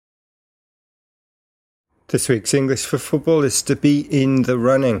This week's English for football is to be in the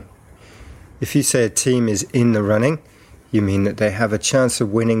running. If you say a team is in the running, you mean that they have a chance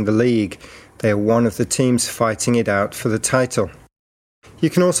of winning the league. They are one of the teams fighting it out for the title. You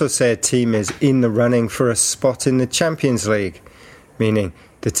can also say a team is in the running for a spot in the Champions League, meaning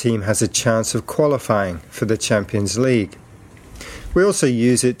the team has a chance of qualifying for the Champions League. We also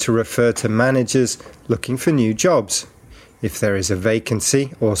use it to refer to managers looking for new jobs. If there is a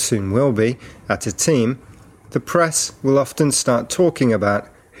vacancy, or soon will be, at a team, the press will often start talking about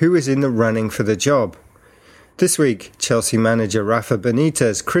who is in the running for the job. This week, Chelsea manager Rafa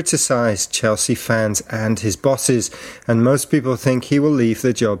Benitez criticised Chelsea fans and his bosses, and most people think he will leave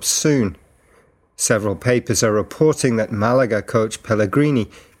the job soon. Several papers are reporting that Malaga coach Pellegrini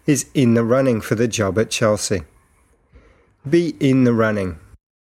is in the running for the job at Chelsea. Be in the running.